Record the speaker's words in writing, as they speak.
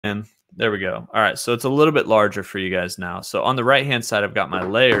And there we go. All right, so it's a little bit larger for you guys now. So on the right-hand side, I've got my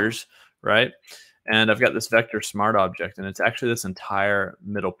layers, right? And I've got this vector smart object, and it's actually this entire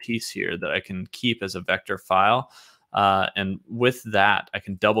middle piece here that I can keep as a vector file. And with that, I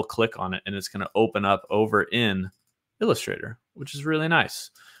can double click on it, and it's going to open up over in Illustrator, which is really nice.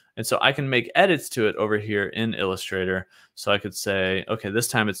 And so I can make edits to it over here in Illustrator. So I could say, okay, this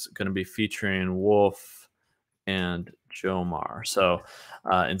time it's going to be featuring Wolf and Jomar. So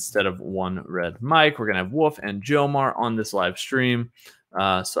instead of one red mic, we're going to have Wolf and Jomar on this live stream.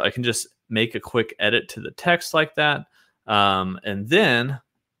 So I can just make a quick edit to the text like that. And then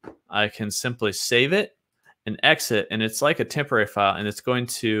I can simply save it and exit. And it's like a temporary file, and it's going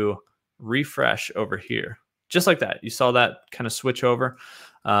to refresh over here. Just like that. You saw that kind of switch over.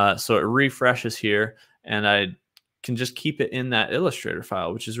 So it refreshes here, and I can just keep it in that Illustrator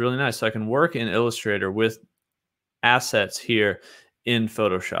file, which is really nice. So I can work in Illustrator with assets here in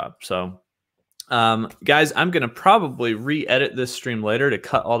Photoshop. So guys, I'm going to probably re-edit this stream later to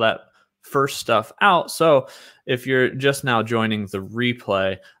cut all that first stuff out. So if you're just now joining the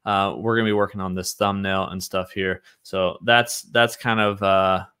replay, we're going to be working on this thumbnail and stuff here. So that's kind of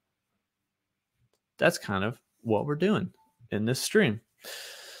what we're doing in this stream.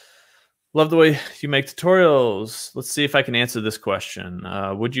 Love the way you make tutorials. Let's see if I can answer this question.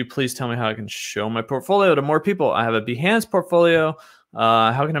 Would you please tell me how I can show my portfolio to more people? I have a Behance portfolio.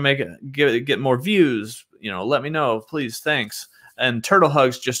 How can I make it get more views? Let me know, please. Thanks. And Turtle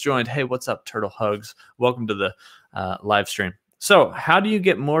Hugs just joined. Hey, what's up, Turtle Hugs? Welcome to the live stream. So how do you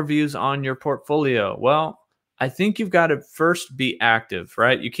get more views on your portfolio? Well, I think you've got to first be active,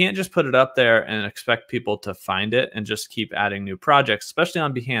 right? You can't just put it up there and expect people to find it and just keep adding new projects, especially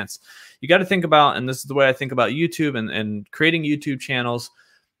on Behance. You got to think about, and this is the way I think about YouTube and creating YouTube channels.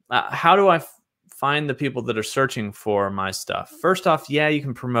 How do I find the people that are searching for my stuff? First off, yeah, you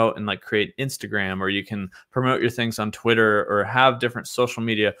can promote and like create Instagram, or you can promote your things on Twitter, or have different social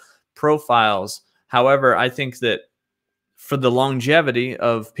media profiles. However, I think that for the longevity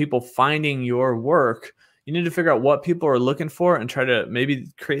of people finding your work, you need to figure out what people are looking for and try to maybe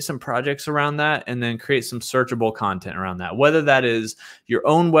create some projects around that, and then create some searchable content around that. Whether that is your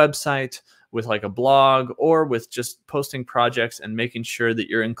own website with like a blog, or with just posting projects and making sure that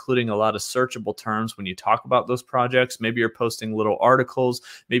you're including a lot of searchable terms when you talk about those projects. Maybe you're posting little articles.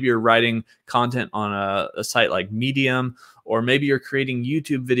 Maybe you're writing content on a site like Medium, or maybe you're creating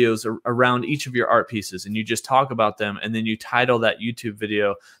YouTube videos around each of your art pieces, and you just talk about them, and then you title that YouTube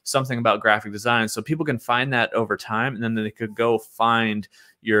video something about graphic design, so people can find that over time, and then they could go find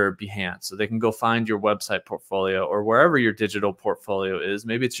your Behance. So they can go find your website portfolio, or wherever your digital portfolio is.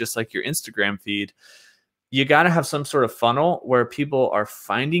 Maybe it's just like your Instagram feed. You got to have some sort of funnel where people are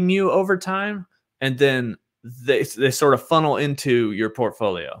finding you over time, and then they sort of funnel into your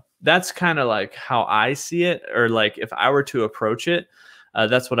portfolio. That's kind of like how I see it, or like if I were to approach it,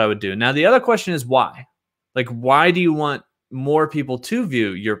 that's what I would do. Now, the other question is why? Like, why do you want more people to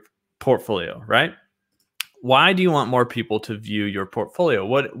view your portfolio, right? Why do you want more people to view your portfolio?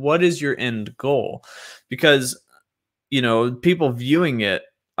 What is your end goal? Because, people viewing it,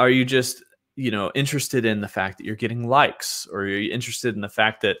 are you just, interested in the fact that you're getting likes, or are you interested in the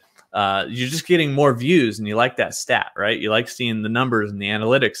fact that you're just getting more views and you like that stat, right? You like seeing the numbers and the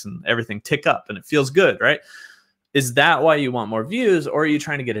analytics and everything tick up and it feels good, right? Is that why you want more views, or are you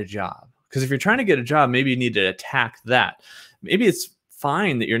trying to get a job? Because if you're trying to get a job, maybe you need to attack that. Maybe it's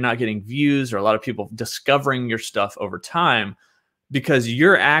fine that you're not getting views or a lot of people discovering your stuff over time, because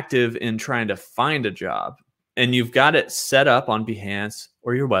you're active in trying to find a job, and you've got it set up on Behance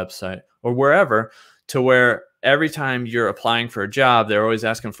or your website or wherever, to where every time you're applying for a job, they're always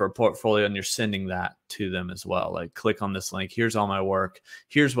asking for a portfolio, and you're sending that to them as well. Like, click on this link. Here's all my work.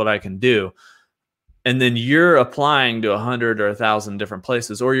 Here's what I can do. And then you're applying to 100 or 1,000 different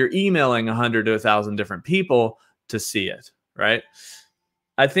places, or you're emailing 100 to 1,000 different people to see it, right?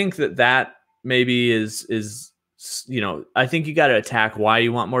 I think that maybe is I think you got to attack why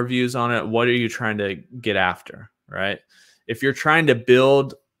you want more views on it. What are you trying to get after, right? If you're trying to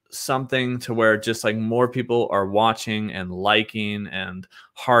build something to where just like more people are watching and liking and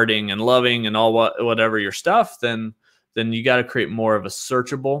hearting and loving and all whatever your stuff, then you got to create more of a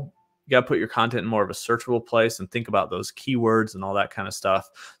searchable. You got to put your content in more of a searchable place, and think about those keywords and all that kind of stuff,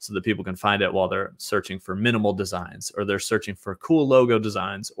 so that people can find it while they're searching for minimal designs, or they're searching for cool logo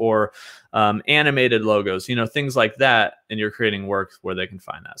designs, or animated logos, things like that. And you're creating work where they can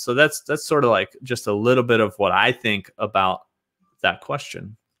find that. So that's sort of like just a little bit of what I think about that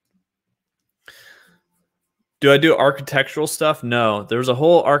question. Do I do architectural stuff? No, there's a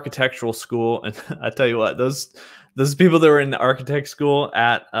whole architectural school, and I tell you what, those Those people that were in the architect school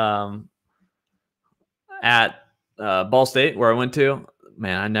at Ball State, where I went to,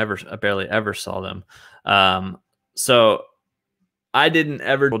 man, I barely ever saw them. So I didn't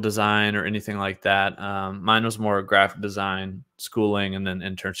ever design or anything like that. Mine was more graphic design schooling and then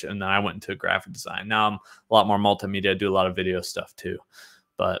internship. And then I went into graphic design. Now I'm a lot more multimedia. I do a lot of video stuff too,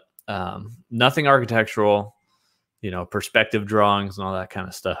 but nothing architectural, you know, perspective drawings and all that kind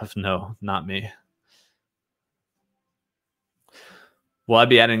of stuff. No, not me. Will I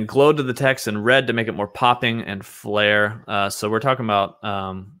be adding glow to the text and red to make it more popping and flare? So we're talking about,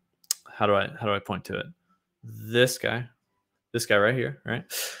 how do I point to it? This guy right here, right?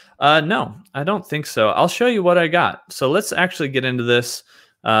 No, I don't think so. I'll show you what I got. So let's actually get into this.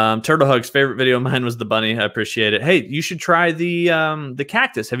 Turtle Hug's favorite video of mine was the bunny. I appreciate it. Hey, you should try the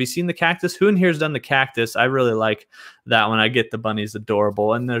cactus. Have you seen the cactus? Who in here has done the cactus? I really like that one. I get the bunny's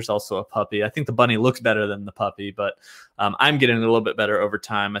adorable, and there's also a puppy. I think the bunny looks better than the puppy, but I'm getting a little bit better over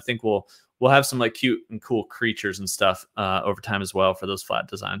time. I think we'll have some like cute and cool creatures and stuff over time as well for those flat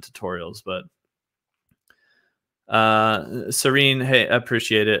design tutorials. But Serene, hey, I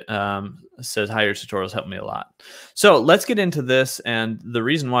appreciate it. Says, hi, your tutorials help me a lot. So let's get into this. And the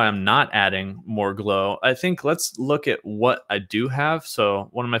reason why I'm not adding more glow, I think let's look at what I do have. So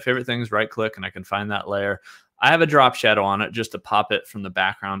one of my favorite things, right click, and I can find that layer. I have a drop shadow on it just to pop it from the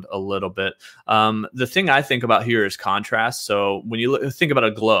background a little bit. The thing I think about here is contrast. So when you think about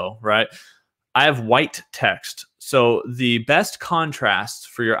a glow, right? I have white text. So the best contrast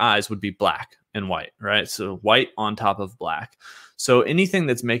for your eyes would be black and white, right? So white on top of black. So anything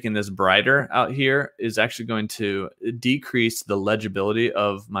that's making this brighter out here is actually going to decrease the legibility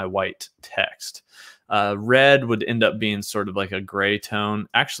of my white text. Red would end up being sort of like a gray tone.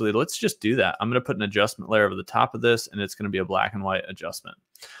 Actually, let's just do that. I'm going to put an adjustment layer over the top of this, and it's going to be a black and white adjustment.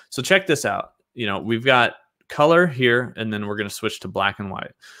 So check this out. You know, we've got color here, and then we're going to switch to black and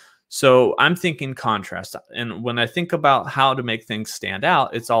white. So I'm thinking contrast. And when I think about how to make things stand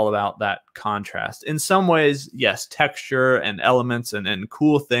out, it's all about that contrast. In some ways, yes, texture and elements and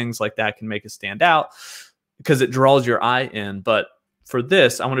cool things like that can make it stand out because it draws your eye in. But for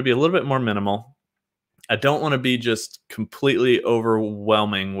this, I want to be a little bit more minimal. I don't want to be just completely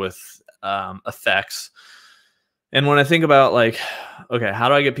overwhelming with effects. And when I think about like, okay, how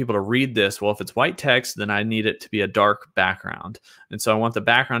do I get people to read this? Well, if it's white text, then I need it to be a dark background. And so I want the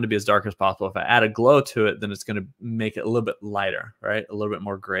background to be as dark as possible. If I add a glow to it, then it's going to make it a little bit lighter, right? A little bit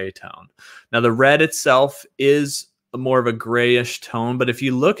more gray tone. Now the red itself is more of a grayish tone, but if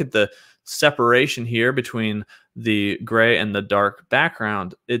you look at the separation here between the gray and the dark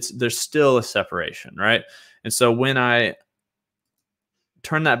background, there's still a separation, right? And so when I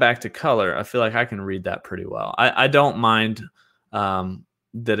turn that back to color, I feel like I can read that pretty well. I don't mind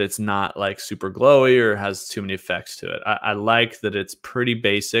that it's not like super glowy or has too many effects to it. I like that it's pretty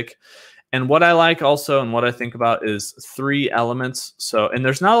basic. And what I like also and what I think about is 3 elements. So, and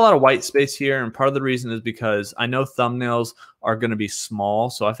there's not a lot of white space here. And part of the reason is because I know thumbnails are going to be small.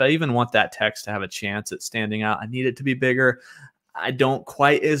 So if I even want that text to have a chance at standing out, I need it to be bigger. I don't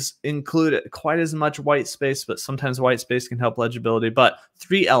include quite as much white space, but sometimes white space can help legibility. But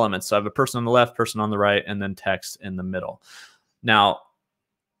 3 elements. So I have a person on the left, person on the right, and then text in the middle. Now,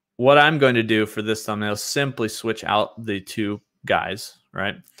 what I'm going to do for this thumbnail is simply switch out the 2 guys,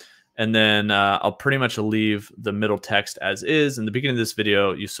 right? And then I'll pretty much leave the middle text as is. In the beginning of this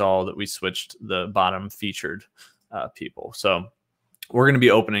video, you saw that we switched the bottom featured people. So we're going to be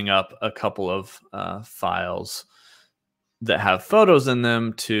opening up a couple of files that have photos in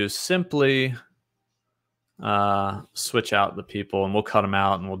them to simply switch out the people, and we'll cut them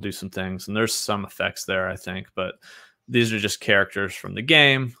out and we'll do some things. And there's some effects there, I think, but these are just characters from the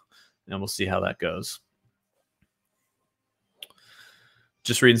game, and we'll see how that goes.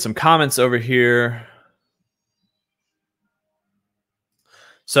 Just reading some comments over here.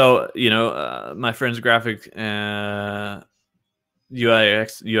 So, you know, my friends, graphic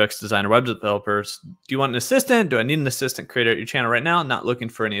UX designer, web developers, do you want an assistant? Do I need an assistant creator at your channel right now? Not looking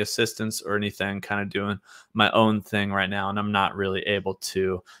for any assistance or anything, kind of doing my own thing right now. And I'm not really able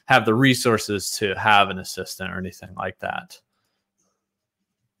to have the resources to have an assistant or anything like that.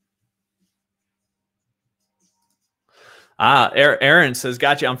 Aaron says,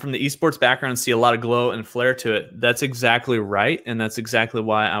 gotcha. I'm from the esports background, see a lot of glow and flare to it. That's exactly right. And that's exactly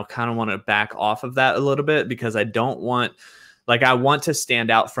why I kind of want to back off of that a little bit, because I don't want, like, I want to stand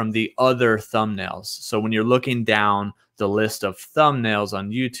out from the other thumbnails. So when you're looking down the list of thumbnails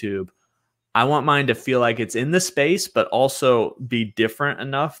on YouTube, I want mine to feel like it's in the space, but also be different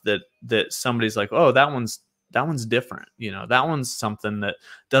enough that somebody's like, oh, that one's that one's different. You know, that one's something that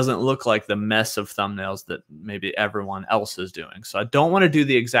doesn't look like the mess of thumbnails that maybe everyone else is doing. So I don't want to do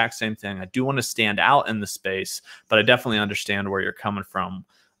the exact same thing. I do want to stand out in the space, but I definitely understand where you're coming from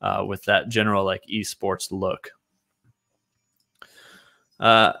with that general like esports look.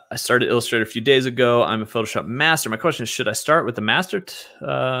 I started Illustrator a few days ago. I'm a Photoshop master. My question is, should I start with the master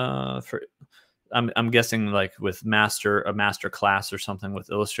I'm guessing like with a master class or something with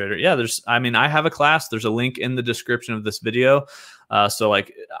Illustrator. Yeah, I have a class. There's a link in the description of this video. So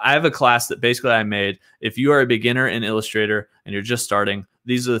like I have a class that basically I made. If you are a beginner in Illustrator and you're just starting,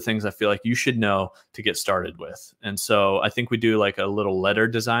 these are the things I feel like you should know to get started with. And so I think we do like a little letter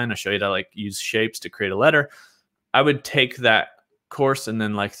design. I show you how to like use shapes to create a letter. I would take that course and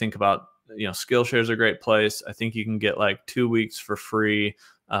then like think about, you know, Skillshare is a great place. I think you can get like 2 weeks for free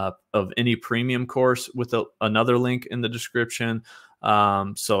of any premium course with another link in the description.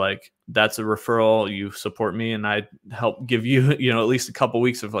 So like that's a referral. You support me and I help give you, you know, at least a couple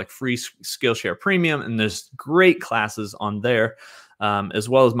weeks of like free Skillshare premium. And there's great classes on there as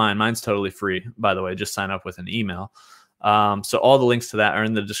well as mine. Mine's totally free, by the way. Just sign up with an email. So all the links to that are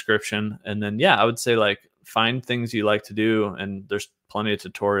in the description. And then, yeah, I would say like find things you like to do. And there's plenty of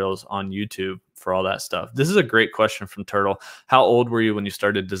tutorials on YouTube for all that stuff. This is a great question from Turtle. How old were you when you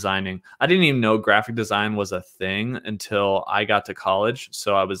started designing? I didn't even know graphic design was a thing until I got to college.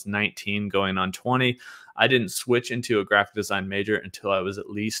 So I was 19 going on 20. I didn't switch into a graphic design major until I was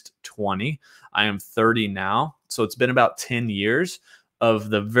at least 20. I am 30 now. So it's been about 10 years of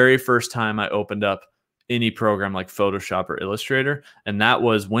the very first time I opened up any program like Photoshop or Illustrator. And that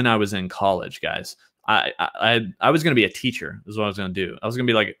was when I was in college, guys. I was going to be a teacher is what I was going to do. I was going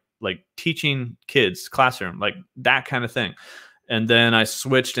to be like teaching kids, classroom, like that kind of thing. And then I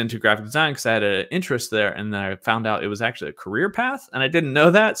switched into graphic design because I had an interest there. And then I found out it was actually a career path and I didn't know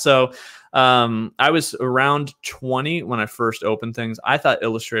that. So I was around 20 when I first opened things. I thought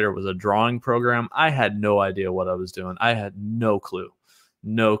Illustrator was a drawing program. I had no idea what I was doing. I had no clue.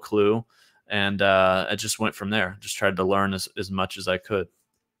 And I just went from there. Just tried to learn as much as I could.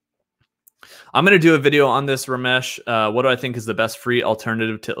 I'm going to do a video on this, Ramesh. What do I think is the best free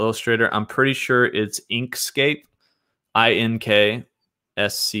alternative to Illustrator? I'm pretty sure it's Inkscape, Inkscape.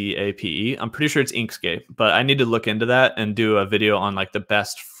 I'm pretty sure it's Inkscape, but I need to look into that and do a video on like the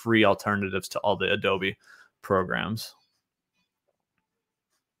best free alternatives to all the Adobe programs.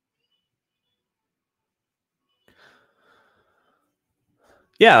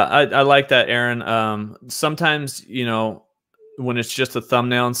 Yeah, I like that, Aaron. Sometimes, you know, when it's just a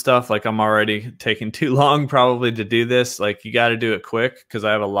thumbnail and stuff, like I'm already taking too long probably to do this. Like you got to do it quick because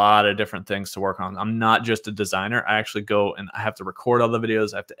I have a lot of different things to work on. I'm not just a designer. I actually go and I have to record all the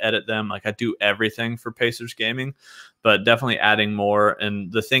videos. I have to edit them. Like I do everything for Pacers Gaming, but definitely adding more.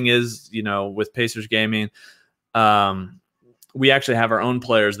 And the thing is, you know, with Pacers Gaming, we actually have our own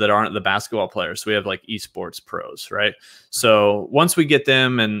players that aren't the basketball players. So we have like esports pros, right? So once we get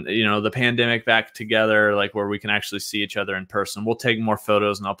them and, you know, the pandemic back together, like where we can actually see each other in person, we'll take more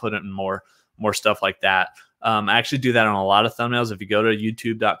photos and I'll put it in more stuff like that. I actually do that on a lot of thumbnails. If you go to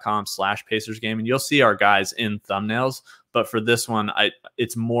youtube.com/PacersGaming, you'll see our guys in thumbnails. But for this one,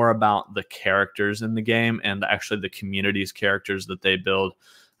 it's more about the characters in the game and actually the community's characters that they build,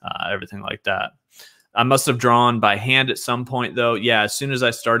 everything like that. I must have drawn by hand at some point though. Yeah, as soon as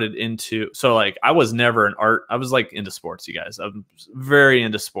I started so like I was never an art. I was like into sports, you guys. I'm very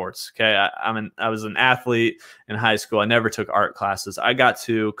into sports. Okay, I was an athlete in high school. I never took art classes. I got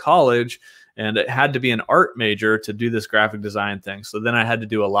to college and it had to be an art major to do this graphic design thing. So then I had to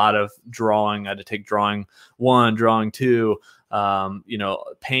do a lot of drawing. I had to take drawing 1, drawing 2, you know,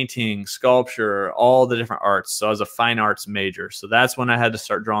 painting, sculpture, all the different arts. So I was a fine arts major. So that's when I had to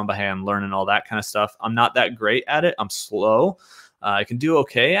start drawing by hand, learning all that kind of stuff. I'm not that great at it. I'm slow. I can do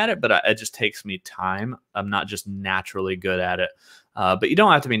okay at it, but it just takes me time. I'm not just naturally good at it. But you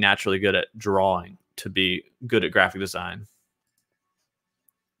don't have to be naturally good at drawing to be good at graphic design.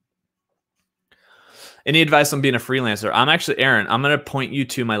 Any advice on being a freelancer? I'm actually, Aaron, I'm going to point you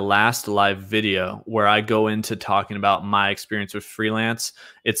to my last live video where I go into talking about my experience with freelance.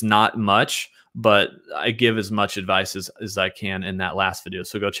 It's not much, but I give as much advice as I can in that last video.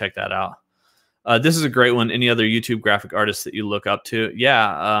 So go check that out. This is a great one. Any other YouTube graphic artists that you look up to?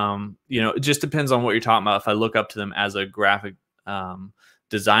 Yeah. You know, it just depends on what you're talking about. If I look up to them as a graphic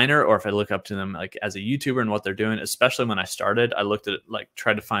designer or if I look up to them like as a YouTuber and what they're doing, especially when I started, I looked at like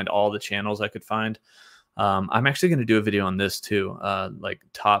tried to find all the channels I could find. I'm actually going to do a video on this too, like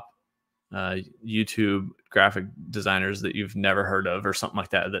top YouTube graphic designers that you've never heard of or something like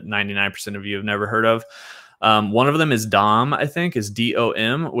that, that 99% of you have never heard of. One of them is Dom, I think, is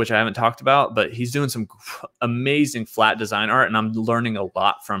DOM, which I haven't talked about, but he's doing some amazing flat design art, and I'm learning a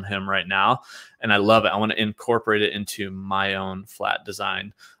lot from him right now, and I love it. I want to incorporate it into my own flat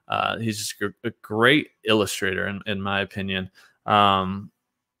design. He's just a great illustrator, in my opinion.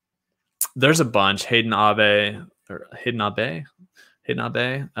 There's a bunch. Hayden Abe.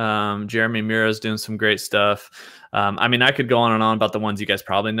 Jeremy Mira's doing some great stuff. I mean, I could go on and on about the ones you guys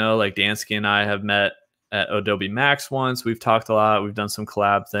probably know. Like Dansky and I have met at Adobe Max once. We've talked a lot. We've done some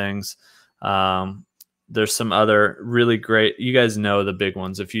collab things. There's some other really great, you guys know the big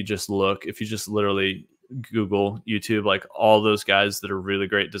ones. If you just literally Google YouTube, like all those guys that are really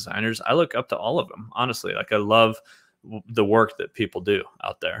great designers, I look up to all of them, honestly. Like I love the work that people do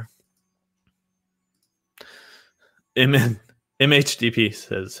out there. MHDP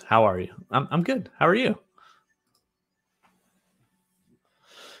says, how are you? I'm good. How are you?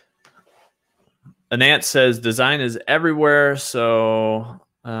 Anant says, design is everywhere. So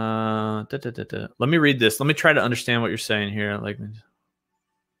let me read this. Let me try to understand what you're saying here. Like,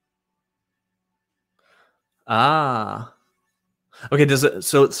 okay.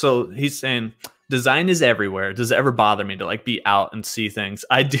 So he's saying design is everywhere. Does it ever bother me to like be out and see things?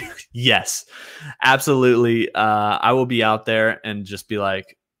 I do. Yes, absolutely. I will be out there and just be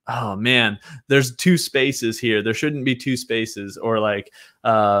like, oh man, there's 2 spaces here. There shouldn't be 2 spaces, or like,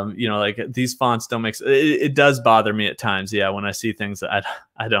 like these fonts don't make sense. It does bother me at times. Yeah. When I see things that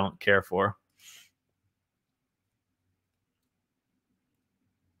I don't care for.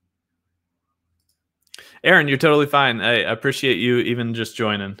 Aaron, you're totally fine. I appreciate you even just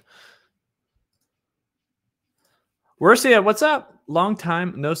joining. Worsia, what's up? Long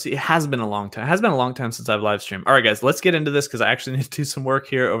time no see. It has been a long time. It has been a long time since I've live streamed. All right, guys, let's get into this because I actually need to do some work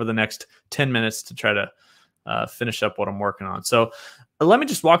here over the next 10 minutes to try to finish up what I'm working on. So let me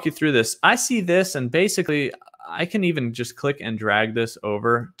just walk you through this. I see this, and basically I can even just click and drag this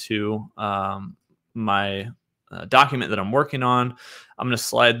over to my document that I'm working on. I'm going to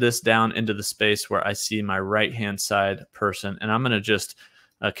slide this down into the space where I see my right-hand side person, and I'm going to just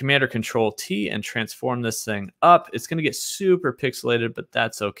Command or Control T and transform this thing up. It's going to get super pixelated, but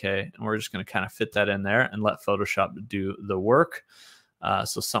that's okay. And we're just going to kind of fit that in there and let Photoshop do the work.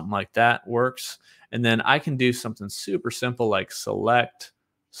 So something like that works. And then I can do something super simple like select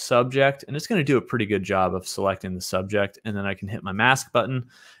subject, and it's going to do a pretty good job of selecting the subject. And then I can hit my mask button,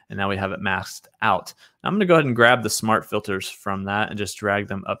 and now we have it masked out. Now I'm going to go ahead and grab the smart filters from that and just drag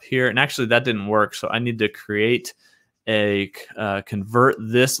them up here. And actually that didn't work, so I need to create convert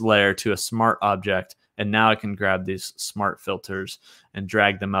this layer to a smart object, and now I can grab these smart filters and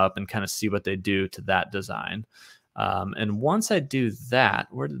drag them up and kind of see what they do to that design. And once I do that,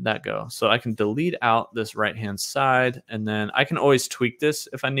 where did that go? So I can delete out this right hand side, and then I can always tweak this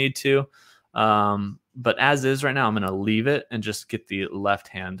if I need to, but as is right now I'm going to leave it and just get the left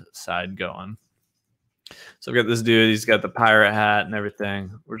hand side going. So I've got this dude, he's got the pirate hat and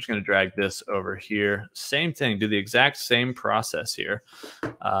everything. We're just going to drag this over here. Same thing, do the exact same process here.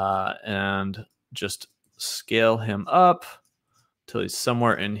 And just scale him up till he's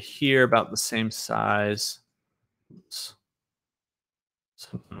somewhere in here, about the same size. Oops.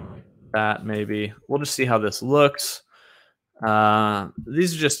 Something like that, maybe. We'll just see how this looks. These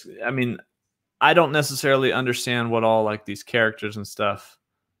are just, I mean, I don't necessarily understand what all like these characters and stuff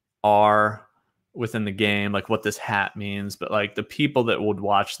are within the game, like what this hat means, but like the people that would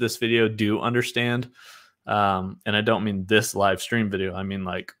watch this video do understand. And I don't mean this live stream video, I mean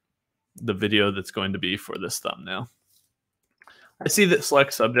like the video that's going to be for this thumbnail. I see that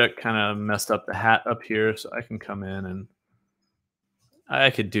select subject kind of messed up the hat up here, so I can come in and I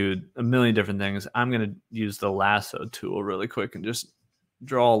could do a million different things. I'm going to use the lasso tool really quick and just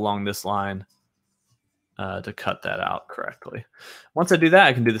draw along this line to cut that out correctly. Once I do that,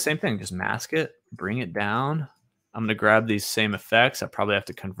 I can do the same thing. Just mask it, bring it down. I'm going to grab these same effects. I probably have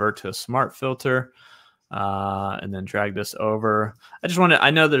to convert to a smart filter and then drag this over. I just want to,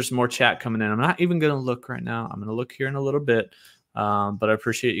 I know there's more chat coming in. I'm not even going to look right now. I'm going to look here in a little bit, but I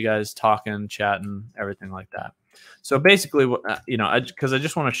appreciate you guys talking, chatting, everything like that. So basically, you know, because I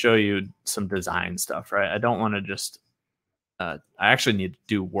just want to show you some design stuff, right? I don't want to just, I actually need to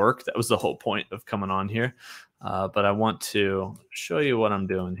do work. That was the whole point of coming on here. But I want to show you what I'm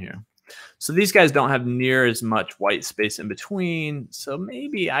doing here. So these guys don't have near as much white space in between. So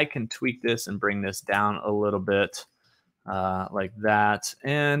maybe I can tweak this and bring this down a little bit like that.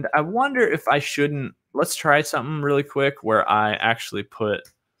 And I wonder if I shouldn't, let's try something really quick where I actually put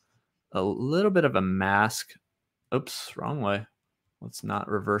a little bit of a mask. Oops, wrong way. Let's not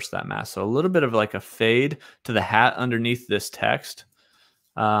reverse that mask. So a little bit of like a fade to the hat underneath this text.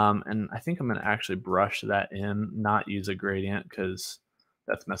 And I think I'm going to actually brush that in, not use a gradient because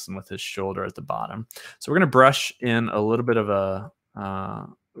that's messing with his shoulder at the bottom. So we're going to brush in a little bit of a,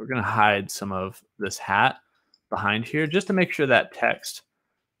 we're going to hide some of this hat behind here just to make sure that text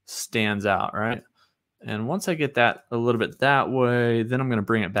stands out, right? And once I get that a little bit that way, then I'm going to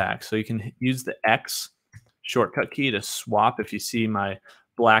bring it back. So you can use the X shortcut key to swap. If you see my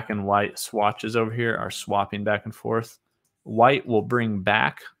black and white swatches over here are swapping back and forth. White will bring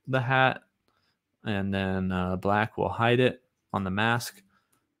back the hat, and then black will hide it on the mask.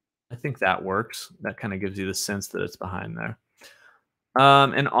 I think that works. That kind of gives you the sense that it's behind there.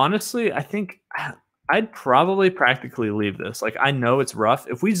 And honestly, I think I'd probably practically leave this. Like, I know it's rough.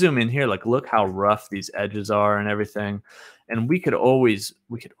 If we zoom in here, like, look how rough these edges are and everything. And we could always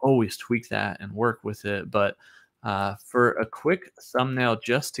tweak that and work with it. But for a quick thumbnail,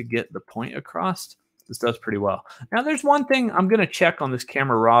 just to get the point across, this does pretty well. Now, there's one thing I'm going to check on this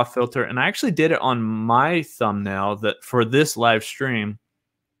Camera Raw filter, and I actually did it on my thumbnail that for this live stream,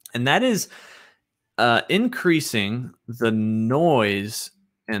 and that is increasing the noise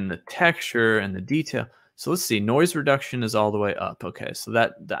and the texture and the detail. So let's see, noise reduction is all the way up. Okay, so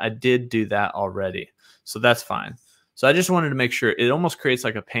that I did do that already, so that's fine. So I just wanted to make sure. It almost creates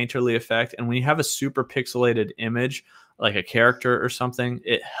like a painterly effect, and when you have a super pixelated image, like a character or something,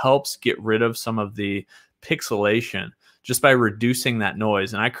 it helps get rid of some of the pixelation just by reducing that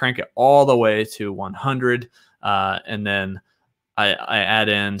noise. And I crank it all the way to 100, and then I add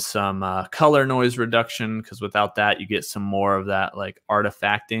in some color noise reduction, because without that, you get some more of that like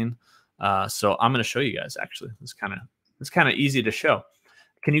artifacting. So I'm going to show you guys, actually. It's kind of easy to show.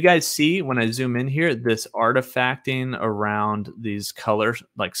 Can you guys see when I zoom in here, this artifacting around these colors,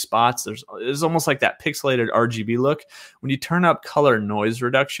 like spots? There's almost like that pixelated RGB look. When you turn up color noise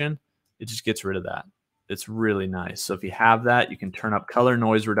reduction, it just gets rid of that. It's really nice. So if you have that, you can turn up color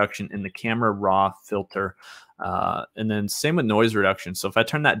noise reduction in the Camera Raw filter. And then same with noise reduction. So if I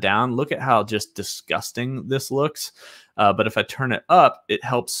turn that down, look at how just disgusting this looks. But if I turn it up, it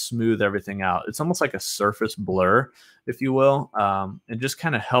helps smooth everything out. It's almost like a surface blur, if you will. It just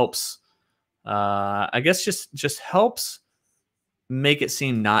kind of helps, I guess just helps make it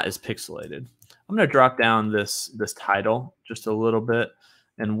seem not as pixelated. I'm going to drop down this title just a little bit.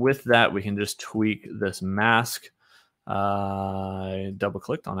 And with that, we can just tweak this mask. I double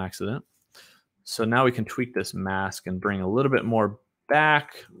clicked on accident. So now we can tweak this mask and bring a little bit more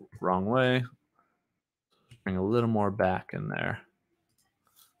back. Wrong way. Bring a little more back in there,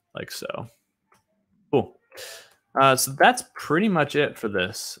 like so. Cool. So that's pretty much it for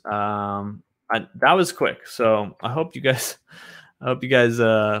this. That was quick. So I hope you guys,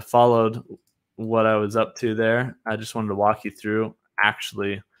 followed what I was up to there. I just wanted to walk you through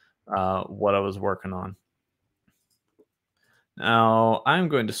actually what I was working on. Now I'm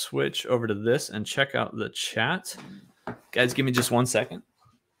going to switch over to this and check out the chat. Guys, give me just 1 second.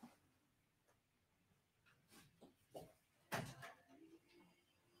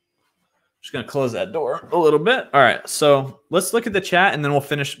 Just gonna close that door a little bit. All right, so let's look at the chat, and then we'll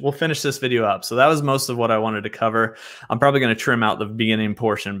finish this video up. So that was most of what I wanted to cover. I'm probably gonna trim out the beginning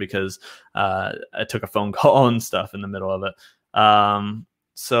portion because I took a phone call and stuff in the middle of it.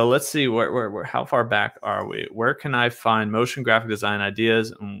 So let's see where how far back are we? Where can I find motion graphic design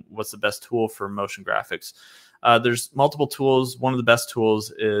ideas, and what's the best tool for motion graphics? There's multiple tools. One of the best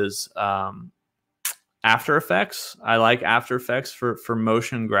tools is After Effects. I like After Effects for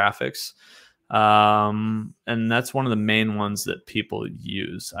motion graphics. And that's one of the main ones that people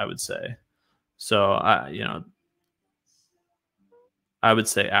use, I would say. So I would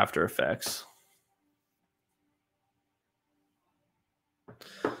say After Effects.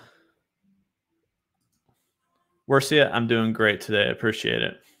 Worcia, I'm doing great today. I appreciate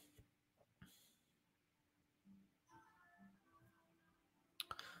it.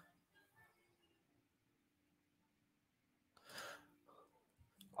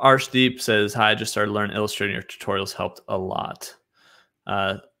 Arshdeep says, hi, I just started learning Illustrator. Your tutorials helped a lot.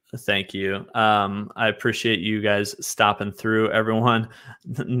 Thank you. I appreciate you guys stopping through, everyone.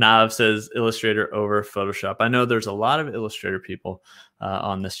 Nav says Illustrator over Photoshop. I know there's a lot of Illustrator people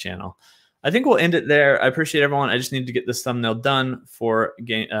on this channel. I think we'll end it there. I appreciate everyone. I just need to get this thumbnail done for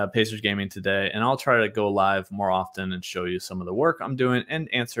Pacers Gaming today, and I'll try to go live more often and show you some of the work I'm doing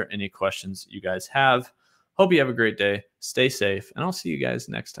and answer any questions you guys have. Hope you have a great day. Stay safe, and I'll see you guys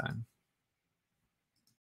next time.